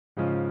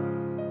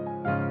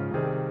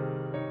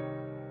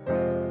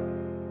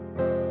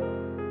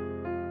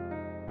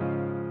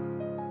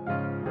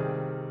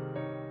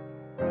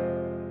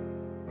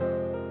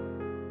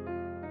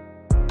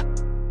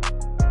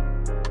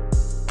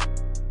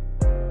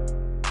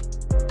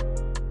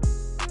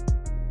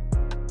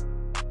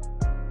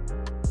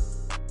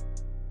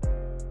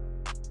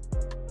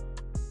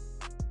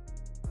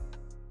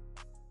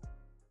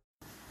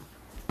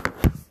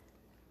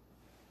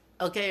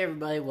Okay,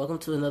 everybody, welcome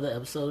to another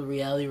episode of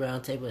Reality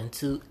Roundtable.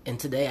 And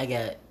today I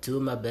got two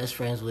of my best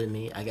friends with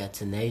me. I got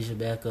Tanasia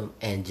Beckham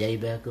and Jay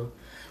Beckham.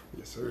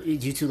 Yes, sir.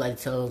 Would you two like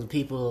to tell the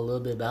people a little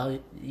bit about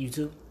you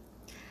two?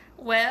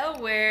 Well,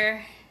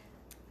 we're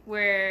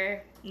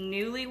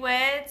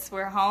newlyweds,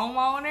 we're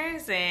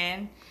homeowners,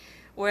 and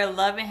we're a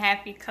loving,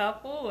 happy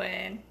couple,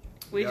 and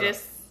we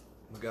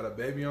got a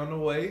baby on the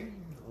way.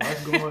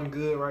 Life's going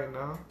good right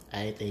now.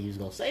 I didn't think you was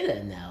gonna say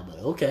that now, but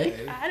okay.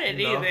 Hey, I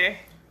didn't either.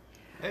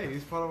 Hey,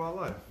 he's part of our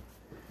life.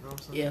 You know what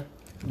I'm saying? Yeah,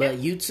 but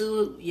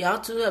y'all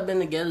two have been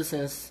together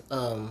since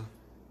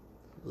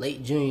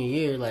late junior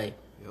year. Like,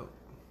 Yep.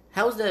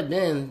 how's that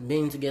been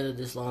being together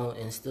this long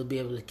and still be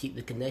able to keep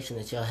the connection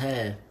that y'all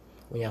had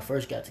when y'all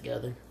first got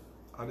together?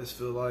 I just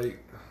feel like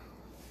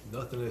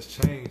nothing has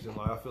changed, and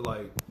I feel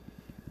like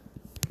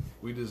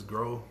we just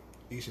grow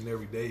each and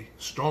every day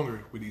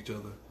stronger with each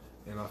other,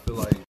 and I feel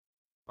like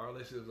our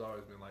relationship has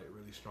always been like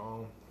really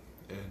strong,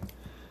 and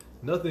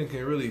nothing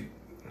can really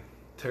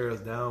tear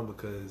us down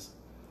because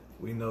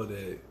we know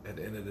that at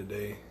the end of the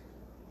day,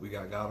 we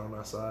got God on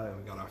our side and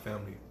we got our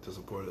family to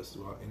support us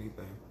throughout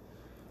anything.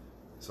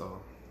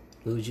 So,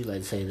 What would you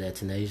like to say to that,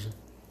 Tanasia?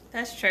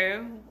 That's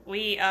true.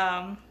 We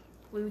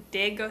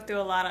did go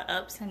through a lot of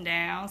ups and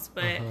downs,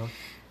 but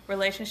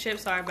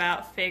relationships are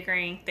about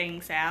figuring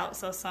things out.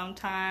 So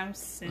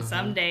sometimes, and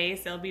some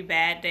days, there'll be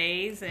bad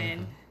days,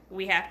 and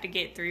we have to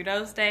get through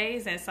those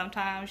days. And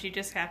sometimes you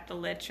just have to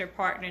let your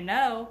partner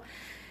know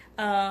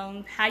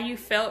how you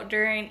felt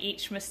during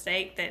each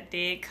mistake that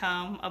did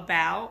come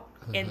about.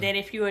 And then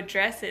if you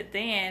address it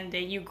then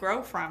you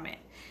grow from it.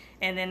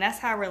 And then that's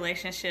how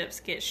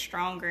relationships get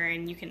stronger,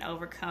 and you can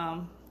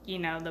overcome,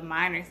 the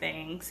minor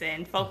things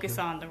and focus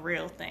on the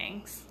real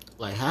things.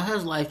 Like, how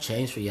has life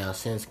changed for y'all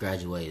since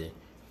graduating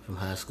from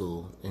high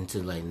school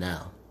into like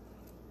now?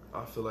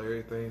 I feel like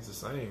everything's the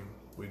same.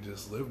 We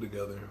just live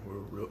together.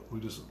 We're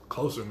just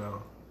closer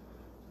now.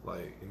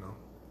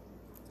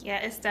 Yeah,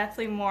 it's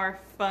definitely more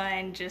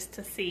fun just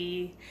to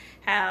see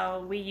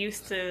how we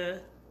used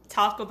to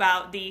talk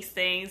about these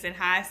things in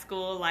high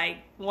school, like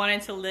wanting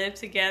to live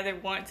together,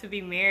 want to be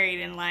married,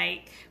 and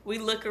like we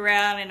look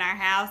around in our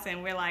house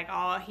and we're like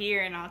all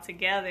here and all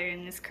together,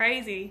 and it's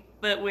crazy,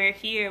 but we're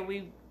here.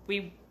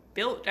 We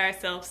built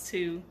ourselves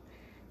to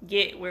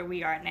get where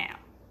we are now.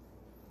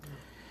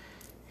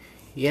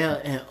 Yeah,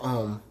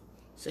 and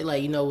say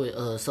like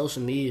with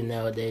social media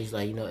nowadays,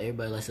 like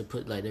everybody likes to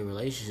put like their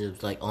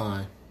relationships like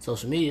on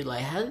social media.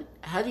 Like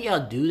how do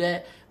y'all do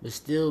that but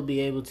still be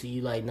able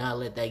to like not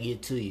let that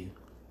get to you?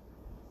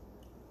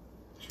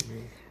 What you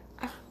mean?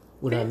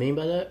 What I mean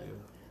by that?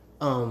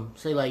 Yeah.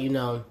 Say like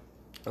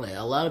like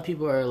a lot of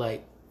people are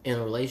like in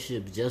a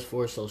relationship just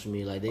for social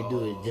media. Like they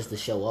do it just to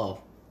show off.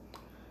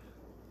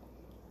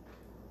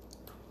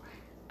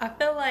 I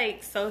feel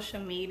like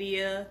social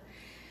media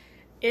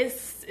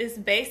is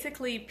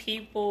basically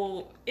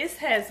people. It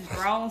has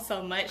grown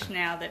so much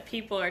now that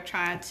people are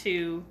trying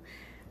to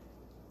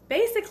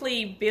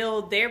basically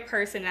build their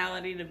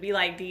personality to be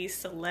like these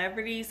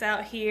celebrities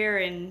out here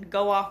and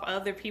go off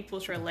other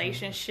people's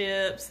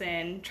relationships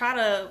and try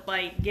to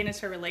like get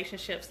into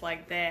relationships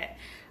like that.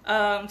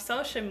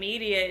 Social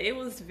media, it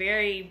was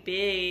very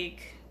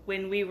big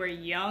when we were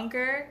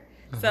younger.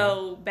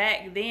 So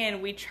back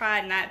then we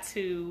tried not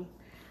to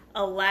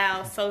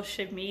allow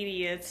social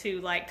media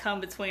to like come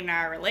between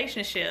our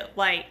relationship.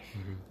 Like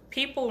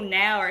people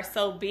now are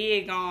so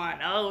big on,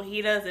 oh,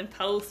 he doesn't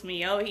post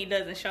me, oh, he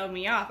doesn't show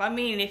me off. I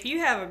mean, if you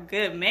have a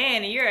good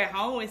man and you're at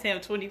home with him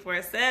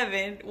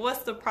 24/7,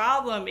 what's the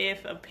problem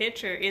if a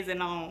picture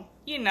isn't on,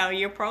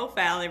 your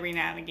profile every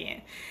now and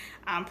again?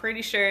 I'm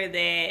pretty sure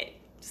that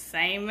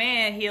same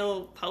man,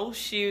 he'll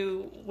post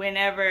you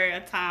whenever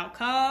a time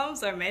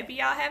comes, or maybe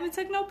y'all haven't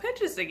took no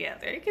pictures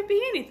together. It could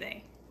be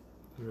anything.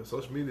 Yeah,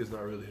 social media is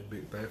not really a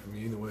big thing for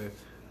me anyway.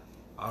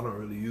 I don't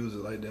really use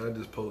it like that. I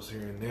just post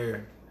here and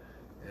there.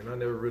 And I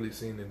never really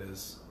seen it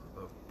as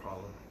a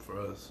problem for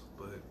us,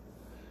 but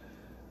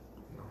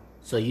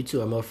So you two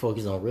are more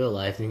focused on real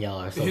life than y'all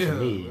are social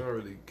we media. don't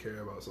really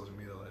care about social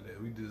media like that.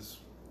 We just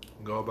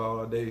go about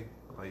our day,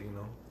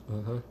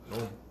 normal.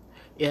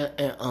 Yeah,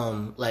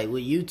 and like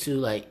with you two,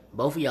 like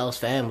both of y'all's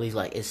families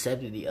like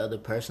accepted the other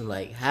person.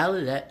 Like how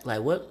did that?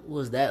 Like what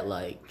was that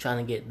like?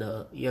 Trying to get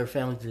your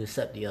family to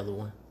accept the other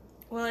one.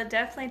 Well, it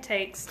definitely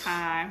takes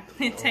time.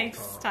 It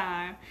takes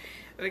time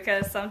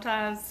because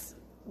sometimes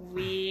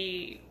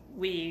we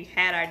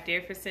had our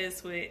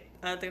differences with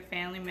other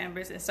family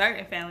members and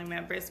certain family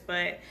members,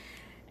 but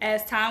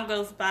as time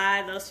goes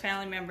by, those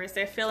family members,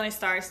 their feeling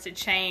starts to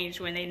change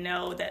when they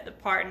know that the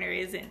partner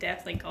isn't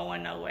definitely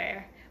going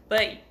nowhere.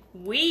 But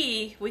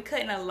we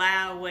couldn't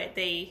allow what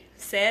they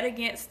said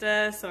against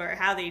us or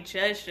how they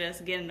judged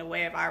us get in the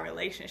way of our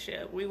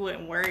relationship. We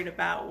weren't worried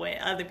about what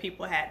other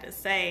people had to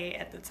say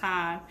at the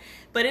time.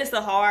 But it's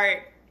a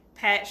hard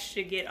patch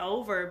to get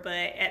over,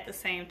 but at the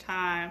same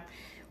time,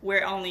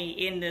 we're only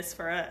in this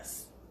for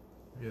us.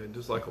 Yeah,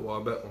 just like a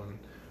while back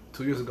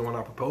 2 years ago when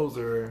I proposed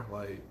to her,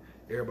 like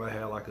everybody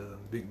had like a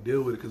big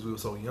deal with it because we were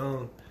so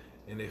young,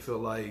 and they felt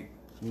like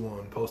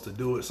supposed to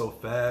do it so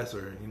fast,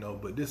 or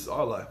but this is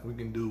our life. We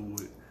can do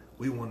what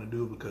we want to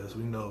do because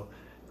we know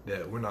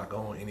that we're not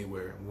going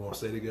anywhere. We won't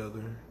stay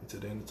together until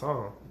the end of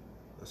time.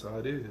 That's how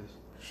it is.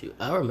 Shoot,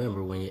 I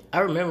remember when you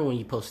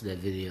posted that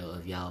video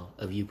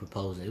of you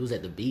proposing. It was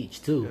at the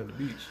beach too. Yeah, the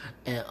beach.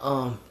 And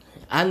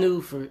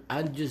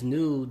I just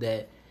knew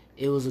that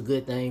it was a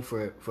good thing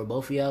for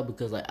both of y'all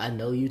because like I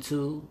know you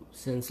two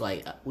since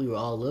like we were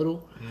all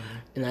little,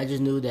 and I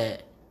just knew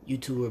that you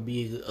two would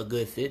be a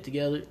good fit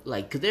together.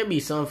 Like, cause there'd be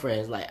some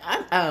friends like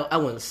I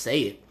wouldn't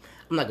say it.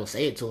 I'm not gonna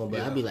say it to him,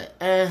 but I'd be like,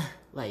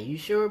 like you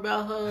sure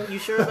about her? You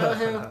sure about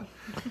him?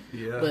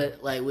 Yeah.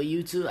 But like with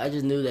you two, I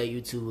just knew that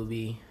you two would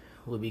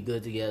be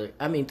good together.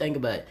 I mean, think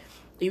about it.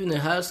 Even in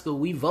high school,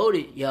 we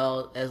voted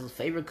y'all as a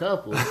favorite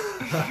couple. Yeah.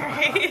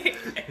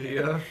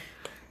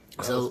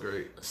 That was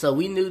great. So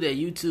we knew that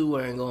you two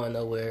weren't going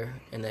nowhere,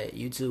 and that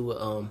you two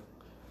would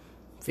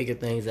figure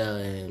things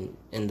out and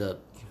end up,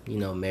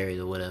 married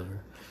or whatever.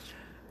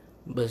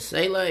 But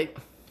say like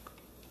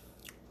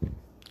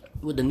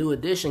with the new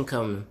edition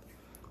coming,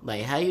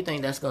 like how you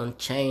think that's gonna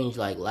change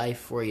like life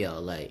for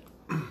y'all? Like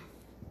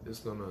it's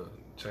gonna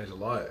change a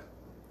lot.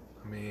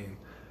 I mean,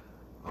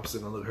 I'm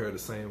still gonna look at her the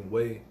same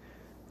way,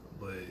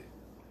 but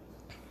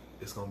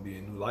it's gonna be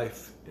a new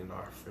life in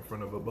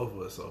front of both of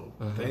us. So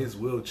things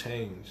will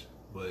change,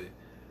 but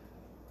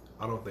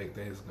I don't think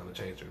things are gonna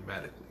change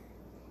dramatically.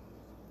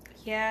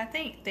 Yeah, I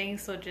think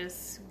things will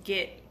just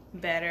get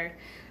better.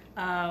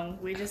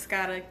 We just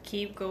gotta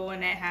keep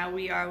going at how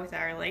we are with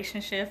our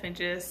relationship and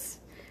just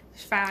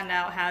find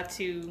out how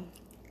to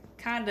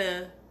kind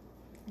of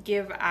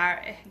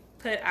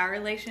put our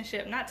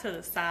relationship not to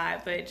the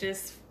side, but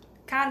just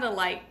kind of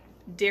like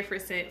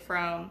difference it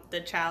from the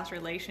child's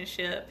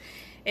relationship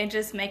and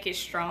just make it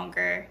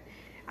stronger.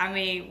 I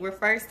mean, we're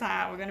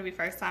going to be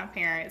first time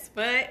parents,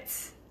 but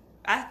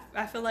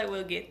I feel like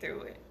we'll get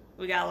through it.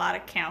 We got a lot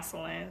of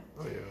counseling.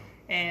 Oh yeah.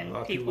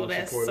 And people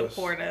that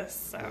support us.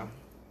 So. Yeah.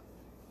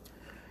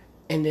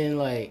 And then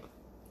like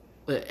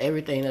with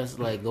everything that's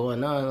like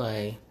going on,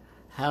 like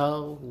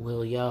how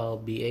will y'all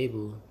be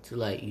able to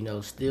like,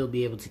 still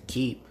be able to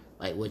keep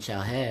like what y'all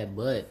had,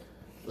 but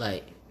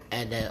like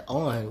add that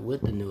on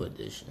with the new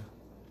edition?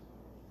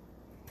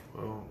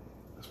 Well,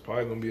 it's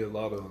probably gonna be a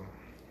lot of,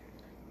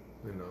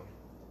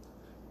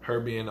 her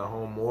being at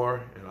home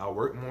more and I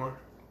work more,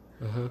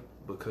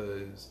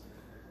 because,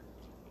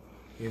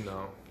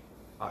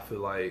 I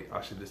feel like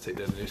I should just take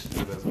that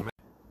initiative as a man,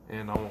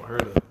 and I want her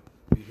to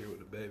be here with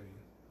the baby,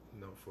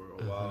 for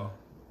a while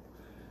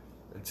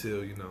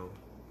until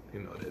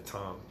that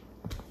time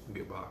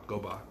go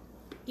by.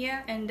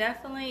 Yeah, and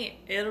definitely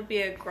it'll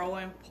be a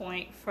growing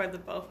point for the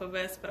both of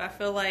us. But I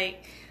feel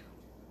like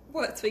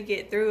once we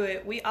get through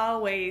it, we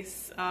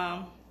always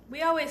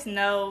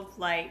know,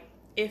 like,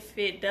 if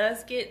it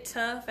does get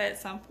tough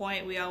at some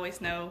point, we always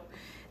know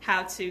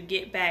how to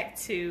get back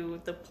to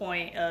the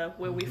point of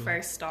where we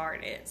first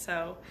started.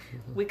 So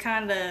we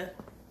kind of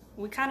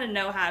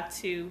know how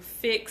to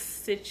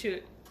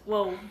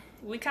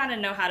we kind of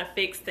know how to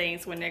fix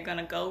things when they're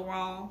gonna go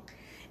wrong,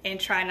 and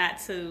try not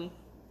to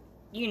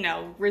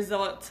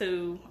resort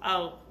to,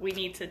 we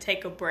need to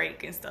take a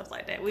break and stuff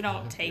like that. We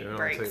don't take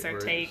breaks or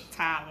take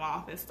time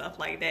off and stuff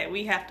like that.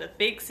 We have to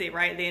fix it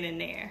right then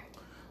and there.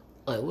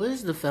 Like, what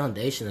is the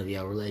foundation of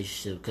y'all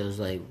relationship? Because,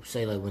 like,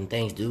 say, like, when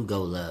things do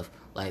go left,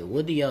 like,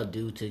 what do y'all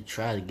do to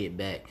try to get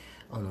back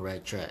on the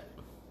right track?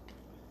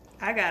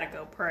 I gotta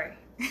go pray.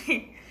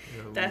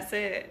 That's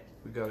it.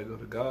 We gotta go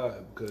to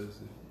God, because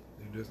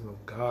if there's no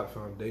God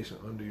foundation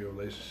under your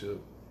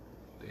relationship,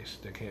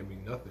 there can't be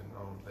nothing. I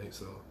don't think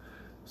so.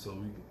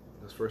 So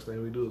the first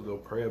thing we do is go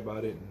pray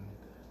about it and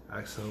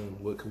ask Him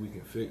what we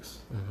can fix.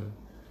 You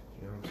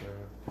know what I'm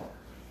saying?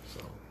 So,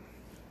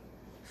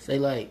 say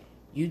like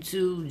you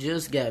two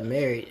just got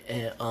married,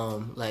 and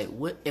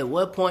at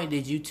what point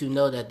did you two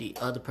know that the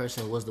other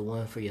person was the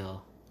one for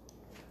y'all?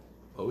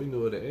 Oh, we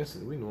knew it at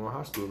instant. We knew in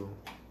high school.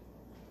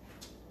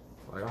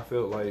 Like, I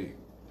felt like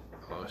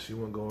she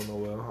wasn't going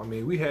nowhere. I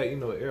mean, we had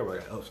everybody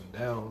got ups and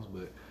downs,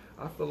 but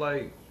I feel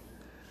like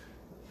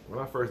when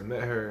I first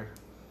met her,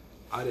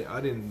 I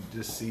didn't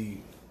just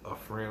see a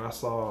friend. I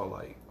saw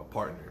like a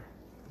partner.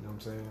 You know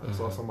what I'm saying? I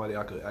saw somebody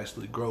I could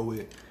actually grow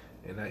with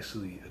and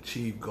actually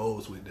achieve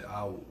goals with that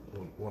I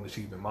want to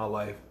achieve in my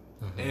life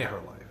and her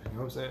life. You know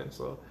what I'm saying?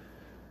 So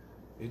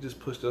it just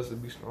pushed us to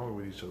be stronger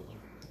with each other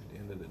at the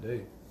end of the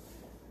day.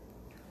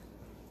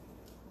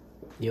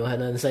 You don't have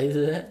nothing to say to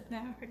that? No,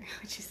 I forgot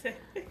what you said.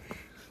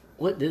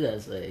 What did I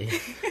say?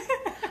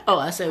 Oh,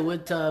 I said,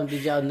 what time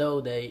did y'all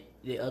know that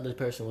the other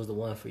person was the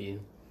one for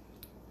you?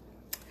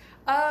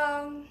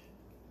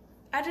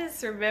 I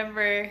just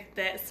remember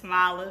that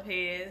smile of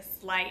his.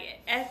 Like,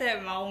 at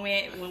that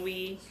moment when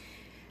we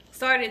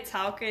started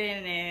talking,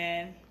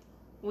 and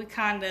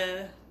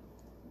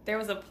there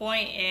was a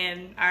point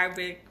in our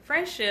big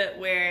friendship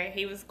where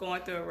he was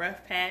going through a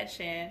rough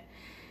patch, and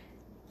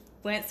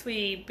once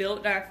we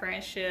built our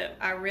friendship,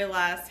 I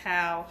realized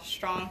how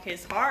strong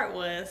his heart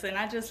was, and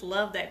I just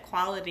love that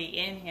quality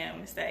in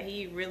him, is that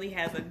he really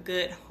has a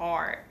good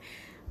heart.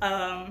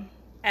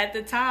 at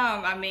the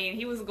time, I mean,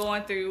 he was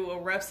going through a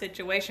rough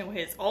situation with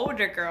his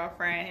older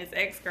girlfriend, his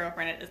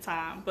ex-girlfriend at the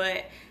time.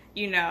 But,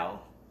 you know,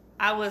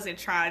 I wasn't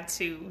trying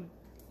to,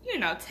 you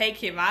know, take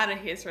him out of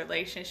his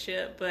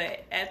relationship.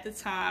 But at the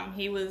time,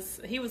 he was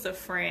a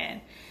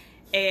friend.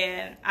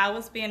 And I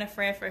was being a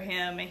friend for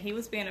him, and he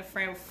was being a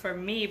friend for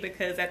me,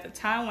 because at the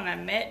time when I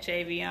met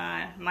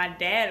Javion, my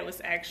dad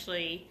was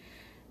actually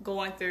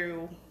going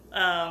through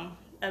a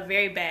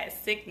very bad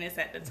sickness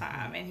at the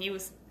time, and he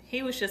was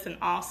just an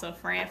awesome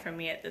friend for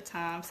me at the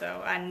time.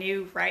 So I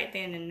knew right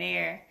then and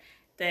there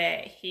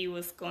that he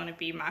was going to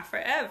be my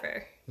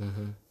forever.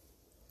 Mm-hmm.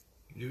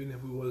 Even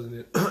if we wasn't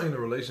in a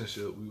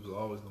relationship, we was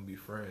always gonna be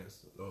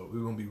friends. We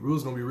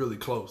was gonna be really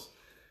close,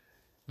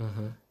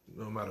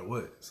 no matter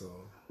what.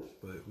 So,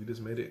 but we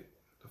just made it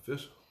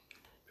official.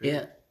 Period.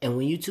 Yeah, and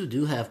when you two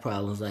do have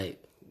problems,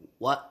 like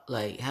what,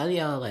 like how do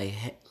y'all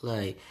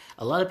like?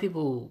 A lot of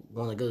people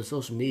want to go to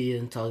social media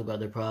and talk about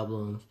their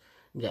problems.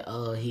 That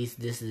he's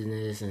this and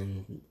this,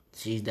 and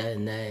she's that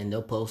and that, and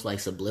they'll post like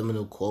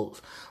subliminal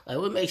quotes. Like,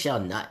 what makes y'all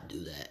not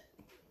do that?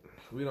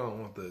 We don't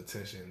want the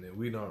attention, and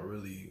we don't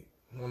really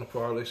want to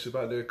put our relationship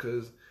out there,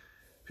 because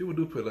people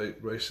do put like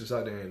relationships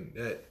out there, and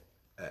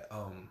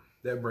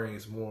that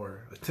brings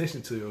more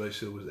attention to your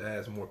relationship, which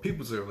adds more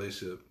people to your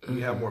relationship. Mm-hmm.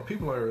 You have more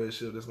people in your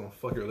relationship, that's gonna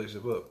fuck your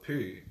relationship up.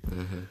 Period.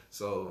 Mm-hmm.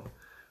 So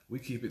we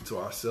keep it to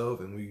ourselves,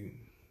 and we,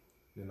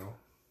 you know,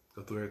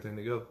 go through everything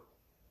together.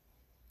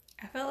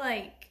 I feel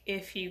like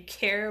if you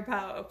care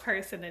about a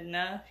person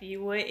enough,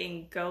 you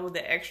wouldn't go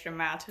the extra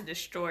mile to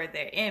destroy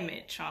their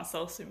image on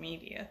social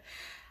media.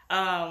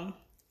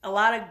 A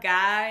lot of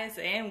guys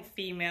and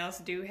females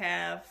do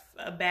have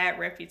a bad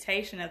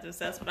reputation of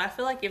themselves, but I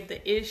feel like if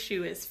the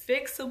issue is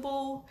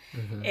fixable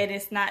and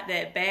it's not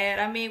that bad,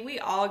 I mean, we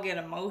all get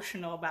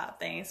emotional about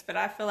things, but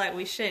I feel like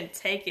we shouldn't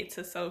take it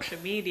to social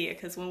media,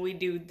 because when we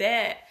do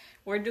that,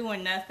 we're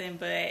doing nothing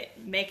but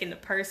making the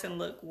person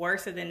look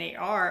worse than they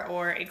are,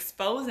 or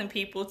exposing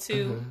people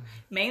to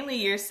mainly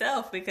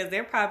yourself, because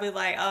they're probably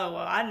like, oh,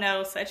 well, I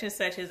know such and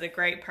such is a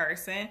great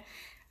person.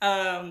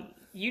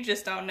 You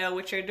just don't know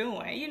what you're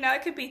doing. You know,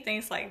 it could be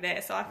things like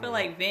that. So I feel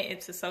like venting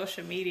to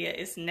social media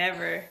is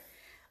never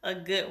a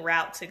good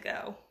route to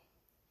go.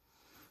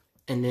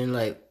 And then,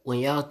 like, when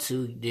y'all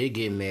two did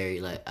get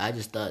married, like, I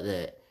just thought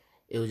that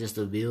it was just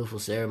a beautiful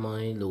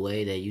ceremony, the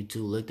way that you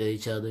two looked at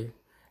each other.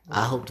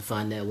 I hope to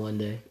find that one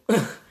day.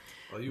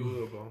 Oh, you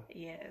will, bro.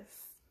 Yes.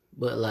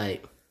 But,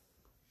 like,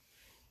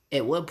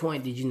 at what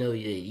point did you know that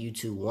you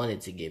two wanted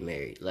to get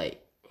married?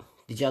 Like,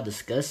 did y'all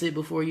discuss it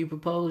before you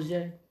proposed,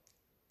 Jay?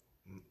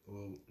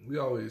 Well, we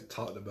always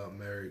talked about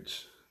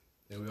marriage,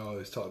 and we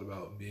always talked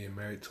about being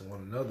married to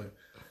one another,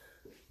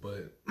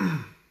 but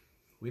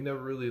we never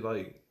really,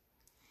 like,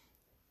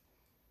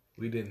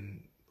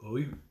 I'm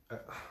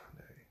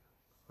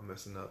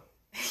messing up.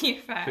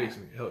 You're fine. Fix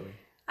me, help me.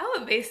 I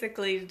would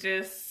basically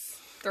just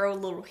throw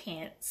little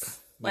hints.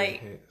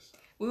 Like,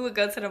 we would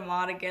go to the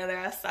mall together.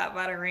 I stopped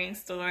by the ring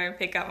store and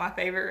pick out my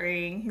favorite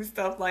ring and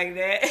stuff like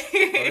that. Oh,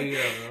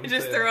 yeah,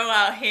 just throw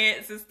out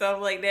hints and stuff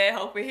like that,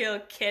 hoping he'll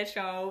catch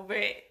on.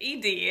 But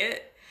he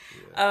did.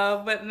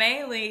 Yeah. But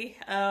mainly,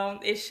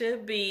 it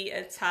should be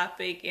a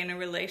topic in a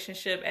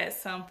relationship at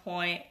some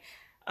point.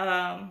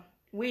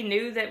 We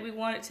knew that we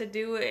wanted to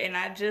do it, and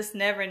I just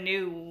never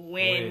knew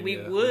when we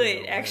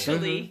would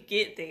actually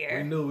get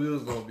there. We knew we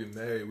was going to be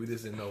married. We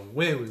just didn't know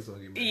when we was going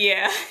to get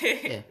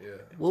married. Yeah. Yeah.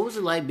 What was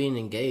it like being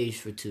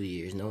engaged for 2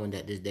 years, knowing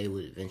that this day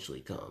would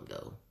eventually come,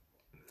 though?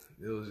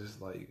 It was just,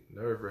 like,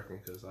 nerve-wracking,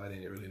 because I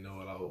didn't really know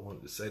what I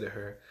wanted to say to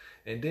her.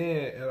 And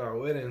then at our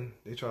wedding,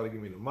 they tried to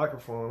give me the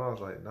microphone. I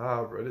was like,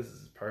 nah, bro, this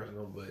is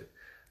personal, but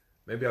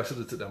maybe I should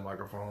have took that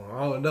microphone.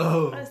 I don't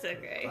know. That's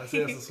okay. I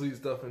said some sweet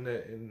stuff in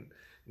that, and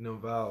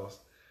vows,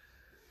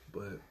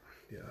 but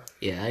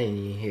yeah, I didn't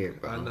even hear it,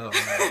 bro. I know.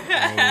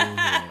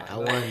 I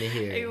wanted to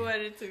hear it. He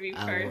wanted it to be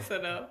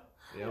personal.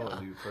 I want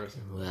to be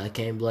personal. Well, I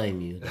can't blame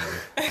you, though.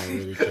 I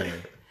really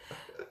can't.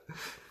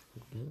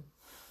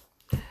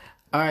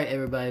 All right,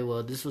 everybody.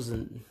 Well, this is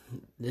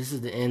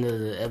the end of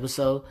the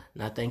episode,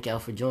 and I thank y'all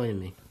for joining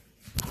me.